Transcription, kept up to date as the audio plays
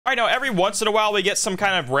I know every once in a while we get some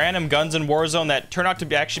kind of random guns in Warzone that turn out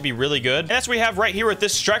to actually be really good. And that's what we have right here with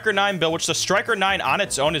this Striker 9 build, which the Striker 9 on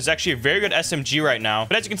its own is actually a very good SMG right now.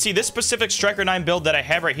 But as you can see, this specific Striker 9 build that I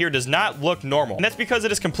have right here does not look normal. And that's because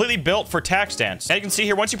it is completely built for tac stance. As you can see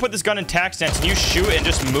here, once you put this gun in tac stance and you shoot and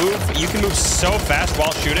just move, you can move so fast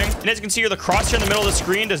while shooting. And as you can see here, the crosshair in the middle of the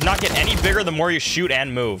screen does not get any bigger the more you shoot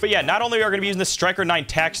and move. But yeah, not only are we going to be using the Striker 9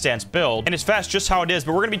 tac stance build, and it's fast just how it is,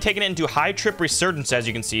 but we're going to be taking it into high trip resurgence, as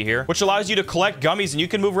you can see here, which allows you to collect gummies, and you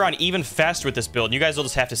can move around even faster with this build. And you guys will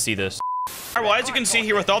just have to see this. All right, well, as you can see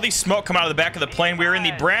here, with all these smoke coming out of the back of the plane, we are in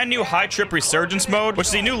the brand new high trip resurgence mode, which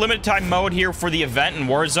is a new limited time mode here for the event in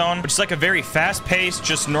Warzone, which is like a very fast-paced,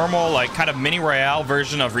 just normal, like kind of mini royale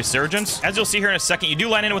version of resurgence. As you'll see here in a second, you do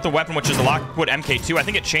land in with a weapon, which is the Lockwood MK2. I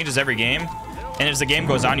think it changes every game. And as the game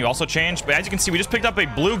goes on, you also change. But as you can see, we just picked up a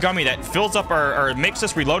blue gummy that fills up or makes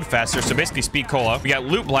us reload faster. So basically speed cola. We got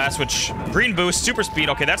loot blast, which green boost, super speed.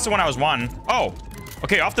 Okay, that's the one I was wanting. Oh,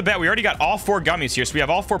 okay. Off the bat, we already got all 4 gummies here. So we have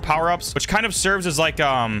all 4 power-ups, which kind of serves as like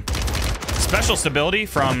special stability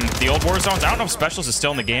from the old Warzones. I don't know if specials is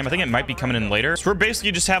still in the game. I think it might be coming in later. So we're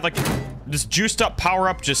basically just have like this juiced up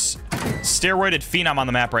power-up, just steroided phenom on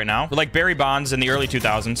the map right now. We're like Barry Bonds in the early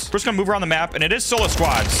 2000s. We're just gonna move around the map, and it is solo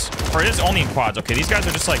squads, or it is only in quads. Okay, these guys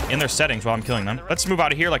are just like in their settings while I'm killing them. Let's move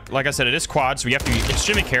out of here. Like I said, it is quads, so we have to be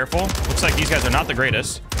extremely careful. Looks like these guys are not the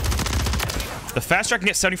greatest. The faster I can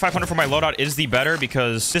get 7,500 for my loadout is the better,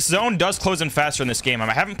 because this zone does close in faster in this game.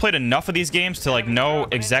 I haven't played enough of these games to like know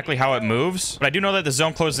exactly how it moves, but I do know that the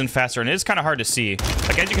zone closes in faster, and it is kind of hard to see.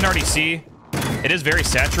 Like, as you can already see, it is very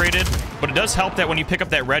saturated, but it does help that when you pick up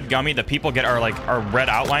that red gummy, the people get our red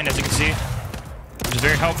outline, as you can see, which is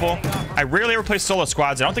very helpful. I rarely ever play solo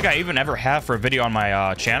squads. I don't think I even ever have for a video on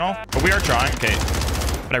my channel, but we are trying. Okay,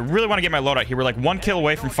 but I really want to get my loadout here. We're like 1 kill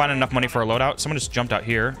away from finding enough money for a loadout. Someone just jumped out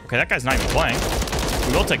here. Okay, that guy's not even playing.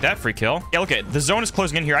 We will take that free kill. Yeah, look at the zone is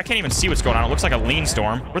closing in here. I can't even see what's going on. It looks like a lean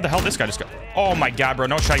storm. Where the hell did this guy just go? Oh my god, bro,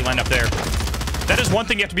 no shot you land up there. That is one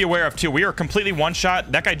thing you have to be aware of too. We are completely one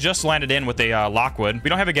shot. That guy just landed in with a Lockwood. We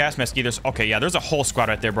don't have a gas mask either. Okay, yeah, there's a whole squad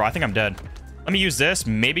right there, bro. I think I'm dead. Let me use this,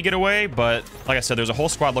 maybe get away, but like I said, there's a whole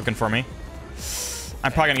squad looking for me.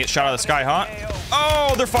 I'm probably gonna get shot out of the sky, huh?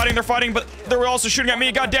 Oh, they're fighting, but they were also shooting at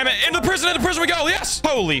me. God damn it. Into the prison we go. Yes.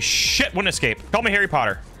 Holy shit, wouldn't escape. Call me Harry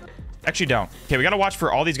Potter. Actually, don't. Okay, we gotta watch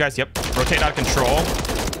for all these guys. Yep, rotate out of control.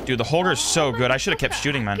 Dude, the holder is so good. I should have kept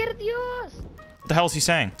shooting, man. What the hell is he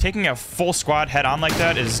saying? Taking a full squad head on like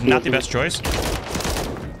that is not the best choice.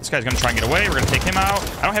 This guy's gonna try and get away. We're gonna take him out.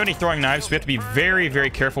 I don't have any throwing knives, so we have to be very, very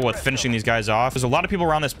careful with finishing these guys off. There's a lot of people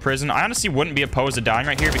around this prison. I honestly wouldn't be opposed to dying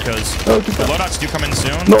right here, because the loadouts do come in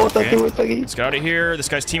soon. Okay. Let's get out of here. This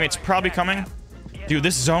guy's teammate's probably coming. Dude,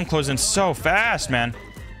 this zone closed in so fast, man.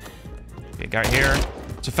 Okay, guy here.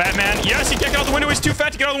 It's a fat man. Yes, he can't get out the window. He's too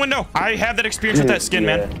fat to get out the window. I have that experience with that skin,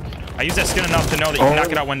 man. I use that skin enough to know that you cannot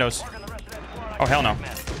get out windows. Oh, hell no.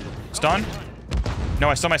 Stun? No,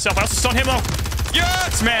 I stun myself. I also stun him, though.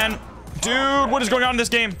 Yes, man. Dude, what is going on in this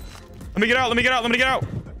game? Let me get out. Let me get out. Let me get out.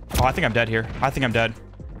 Oh, I think I'm dead here. I think I'm dead.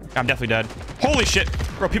 I'm definitely dead. Holy shit.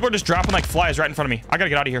 Bro, people are just dropping like flies right in front of me. I gotta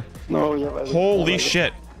get out of here. Holy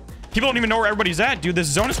shit. People don't even know where everybody's at, dude. This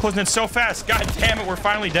zone is closing in so fast. God damn it, we're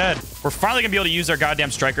finally dead. We're finally gonna be able to use our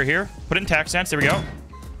goddamn striker here. Put it in tac stance. There we go.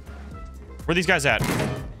 Where are these guys at?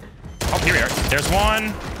 Oh, here we are. There's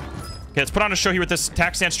one. Okay, let's put on a show here with this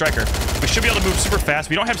tac stance striker. We should be able to move super fast.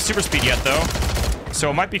 We don't have super speed yet, though, so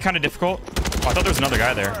it might be kind of difficult. Oh, I thought there was another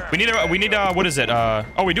guy there. We need what is it?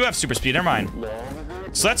 Oh, we do have super speed. Never mind.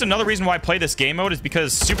 So that's another reason why I play this game mode, is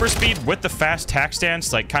because super speed with the fast tac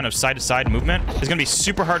stance, like kind of side to side movement, is gonna be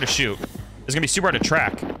super hard to shoot. It's gonna be super hard to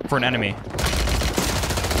track for an enemy.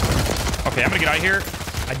 Okay, I'm gonna get out of here.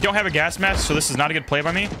 I don't have a gas mask, so this is not a good play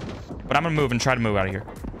by me, but I'm gonna move and try to move out of here.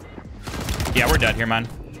 Yeah, we're dead here, man.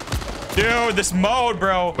 Dude, this mode,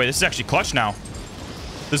 bro. Wait, this is actually clutch now.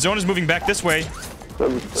 The zone is moving back this way,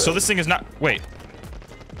 so this thing is not... Wait.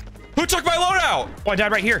 Who took my loadout? Oh, I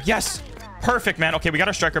died right here. Yes. Perfect, man. Okay, we got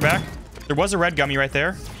our striker back. There was a red gummy right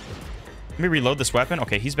there. Let me reload this weapon.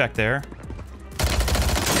 Okay, he's back there.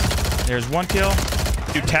 There's one kill.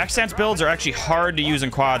 Dude, tac stance builds are actually hard to use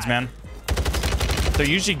in quads, man. They're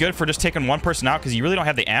usually good for just taking one person out, because you really don't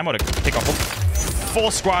have the ammo to take a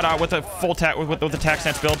full squad out with a full with the tac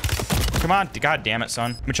stance build. Come on. God damn it,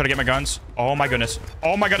 son. Let me try to get my guns. Oh my goodness.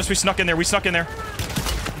 Oh my goodness, we snuck in there. We snuck in there.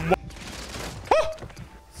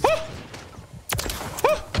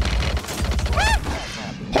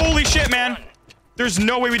 Holy shit, man. There's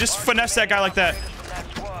no way we just finesse that guy like that.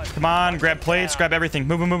 Come on, grab plates, grab everything.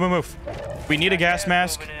 Move, move, move, move, move. We need a gas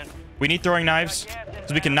mask. We need throwing knives,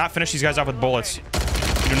 because we cannot finish these guys off with bullets.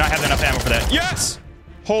 We do not have enough ammo for that. Yes!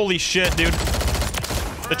 Holy shit, dude.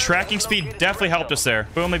 The tracking speed definitely helped us there.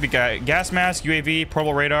 Boom, maybe gas mask, UAV,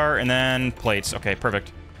 portable radar, and then plates. Okay,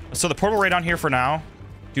 perfect. So the portable radar on here for now.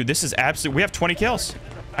 Dude, this is absolute. We have 20 kills.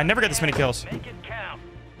 I never get this many kills.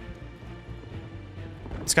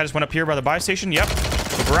 This guy just went up here by the buy station. Yep.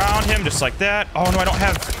 Move around him just like that. Oh, no, I don't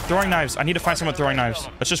have throwing knives. I need to find someone with throwing knives.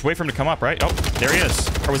 Let's just wait for him to come up, right? Oh, there he is.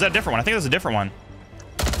 Or was that a different one? I think that was a different one.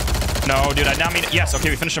 No, dude, I now mean... Yes, okay,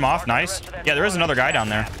 we finished him off. Nice. Yeah, there is another guy down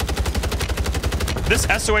there. This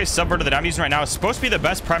SOA subverter that I'm using right now is supposed to be the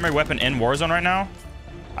best primary weapon in Warzone right now.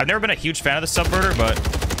 I've never been a huge fan of the subverter,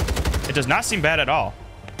 but it does not seem bad at all.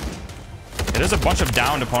 Yeah, there's a bunch of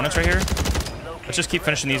downed opponents right here. Let's just keep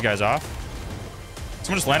finishing these guys off.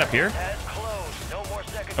 Someone just land up here.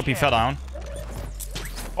 Oh, he fell down.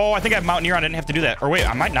 Oh, I think I have Mountaineer on. I didn't have to do that. Or wait,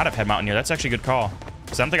 I might not have had Mountaineer. That's actually a good call.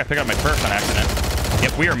 Because I don't think I picked up my perf on accident.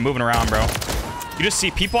 Yep, we are moving around, bro. You just see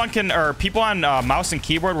people on mouse and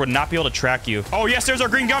keyboard would not be able to track you. Oh, yes, there's our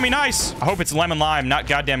green gummy. Nice. I hope it's lemon lime, not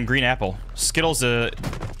goddamn green apple. Skittles are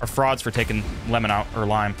frauds for taking lemon out or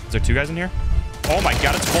lime. Is there two guys in here? Oh, my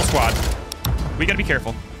God. It's a full squad. We got to be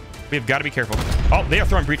careful. We have got to be careful. Oh, they are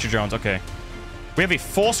throwing breacher drones. Okay. We have a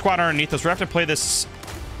full squad underneath us. We have to play this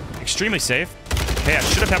extremely safe. Okay, I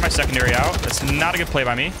should have had my secondary out. That's not a good play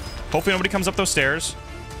by me. Hopefully nobody comes up those stairs.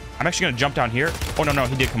 I'm actually going to jump down here. Oh, no,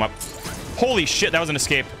 he did come up. Holy shit, that was an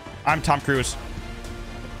escape. I'm Tom Cruise.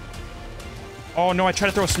 Oh, no, I tried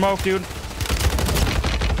to throw a smoke, dude.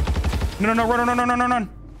 No, run.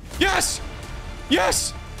 Yes!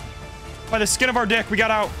 Yes! By the skin of our dick, we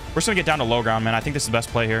got out. We're just going to get down to low ground, man. I think this is the best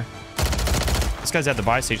play here. This guy's at the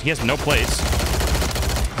buy station. He has no plates.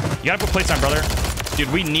 You gotta put plates on, brother.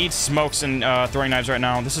 Dude, we need smokes and throwing knives right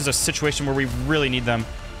now. This is a situation where we really need them.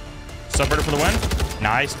 Subverter for the win.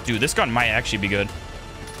 Nice. Dude, this gun might actually be good.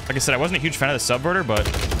 Like I said, I wasn't a huge fan of the subverter, but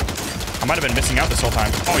I might have been missing out this whole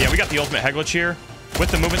time. Oh, yeah, we got the ultimate head glitch here.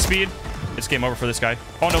 With the movement speed, it's game over for this guy.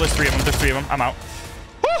 Oh, no, there's three of them. I'm out.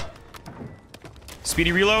 Woo!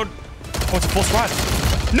 Speedy reload. Oh, it's a full squad.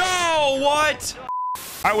 No, what?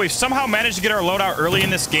 All right, we've somehow managed to get our loadout early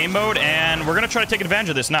in this game mode, and we're going to try to take advantage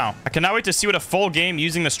of this now. I cannot wait to see what a full game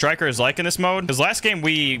using the striker is like in this mode. Because last game,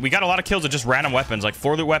 we got a lot of kills with just random weapons, like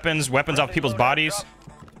four loot weapons off people's bodies.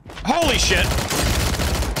 Holy shit.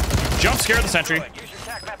 Jump scare the sentry.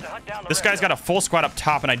 This guy's got a full squad up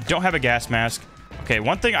top, and I don't have a gas mask. Okay,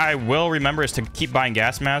 one thing I will remember is to keep buying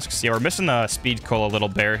gas masks. Yeah, we're missing the speed cola little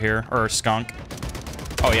bear here, or skunk.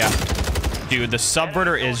 Oh, yeah. Dude, the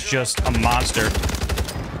subverter is just a monster.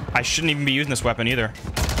 I shouldn't even be using this weapon either.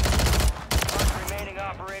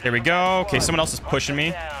 There we go. Okay, someone else is pushing me.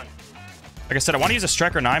 Like I said, I want to use a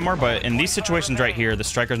Striker 9 more, but in these situations right here, the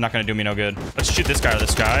Striker's not going to do me no good. Let's shoot this guy or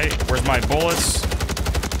this guy. Where's my bullets?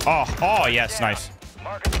 Oh, yes, nice.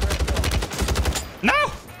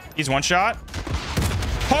 No! He's one shot.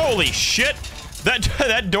 Holy shit!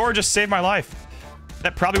 That door just saved my life.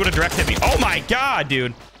 That probably would have direct hit me. Oh my God,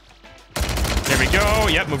 dude. There we go.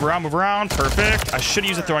 Yep, move around. Perfect. I should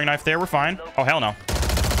use a throwing knife there. We're fine. Oh, hell no.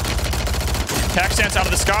 Tac stance out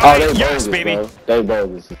of the sky. Oh, yes, bogus, baby. They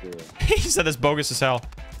bogus. He said this bogus as hell.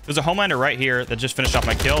 There's a homelander right here that just finished off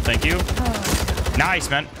my kill. Thank you. Oh. Nice,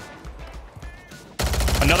 man.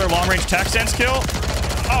 Another long-range tac stance kill.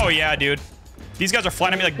 Oh, yeah, dude. These guys are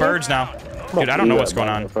flying at me like birds now. Dude, I don't know what's going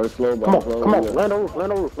on. Come on. Land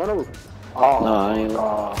over.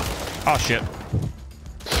 Oh, shit.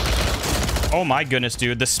 Oh my goodness,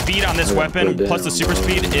 dude. The speed on this weapon plus the super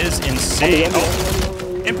speed is insane.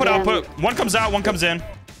 Oh, input, output. One comes out, one comes in.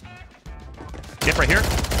 Yep, right here.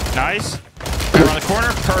 Nice. Around the corner.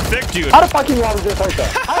 Perfect, dude. How the fuck you always just like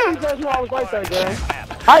that? How you just always like that,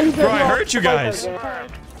 man? Bro, I hurt you guys.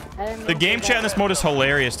 The game chat in this mode is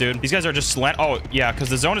hilarious, dude. These guys are just slant. Oh, yeah, because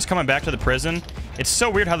the zone is coming back to the prison. It's so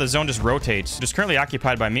weird how the zone just rotates. Just currently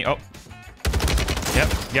occupied by me. Oh. Yep,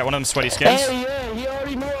 got one of them sweaty skins. Hey, yeah, he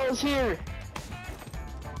already knew I was here.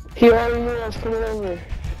 He already knew I was coming over.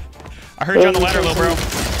 I heard you on the ladder, little bro.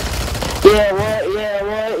 Yeah, what?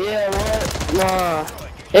 Nah.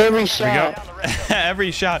 Every shot.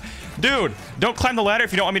 Every shot. Dude, don't climb the ladder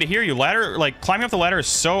if you don't want me to hear you. Climbing up the ladder is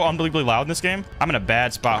so unbelievably loud in this game. I'm in a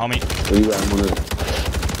bad spot, homie.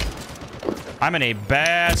 I'm in a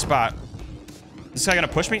bad spot. Is this guy gonna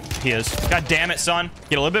push me? He is. God damn it, son.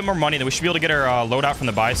 Get a little bit more money, then we should be able to get our loadout from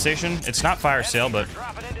the buy station. It's not fire sale, but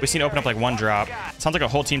we just need to open up like one drop. Sounds like a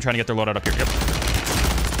whole team trying to get their loadout up here. Yep.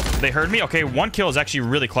 They heard me. Okay, one kill is actually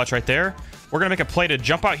really clutch right there. We're gonna make a play to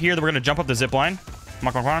jump out here, then we're gonna jump up the zip line.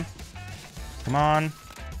 Come on.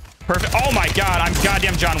 Perfect. Oh my God, I'm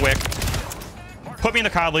goddamn John Wick. Put me in the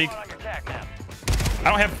COD League. I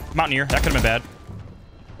don't have Mountaineer. That could have been bad.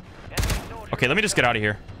 Okay, let me just get out of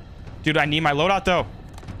here. Dude, I need my loadout, though.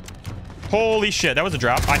 Holy shit, that was a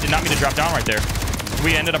drop. I did not mean to drop down right there.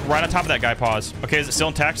 We ended up right on top of that guy. Pause. Okay, is it still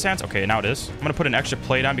in tac stance? Okay, now it is. I'm gonna put an extra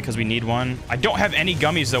plate on because we need one. I don't have any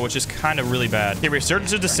gummies, though, which is kind of really bad. Okay,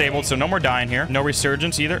 resurgence is disabled, so no more dying here. No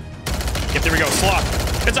resurgence either. Yep, there we go.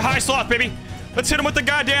 Sloth. It's a high sloth, baby. Let's hit him with the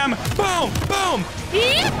goddamn boom, boom.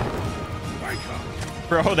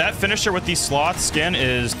 Bro, that finisher with the sloth skin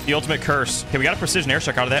is the ultimate curse. Okay, we got a precision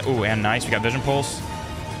airstrike out of that. Ooh, and nice. We got vision pulse.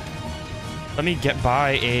 Let me get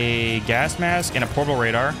by a gas mask and a portable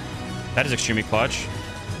radar. That is extremely clutch.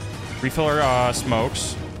 Refill our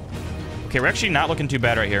smokes. Okay, we're actually not looking too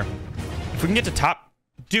bad right here. If we can get to top...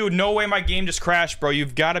 Dude, no way my game just crashed, bro.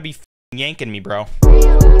 You've got to be yanking me, bro.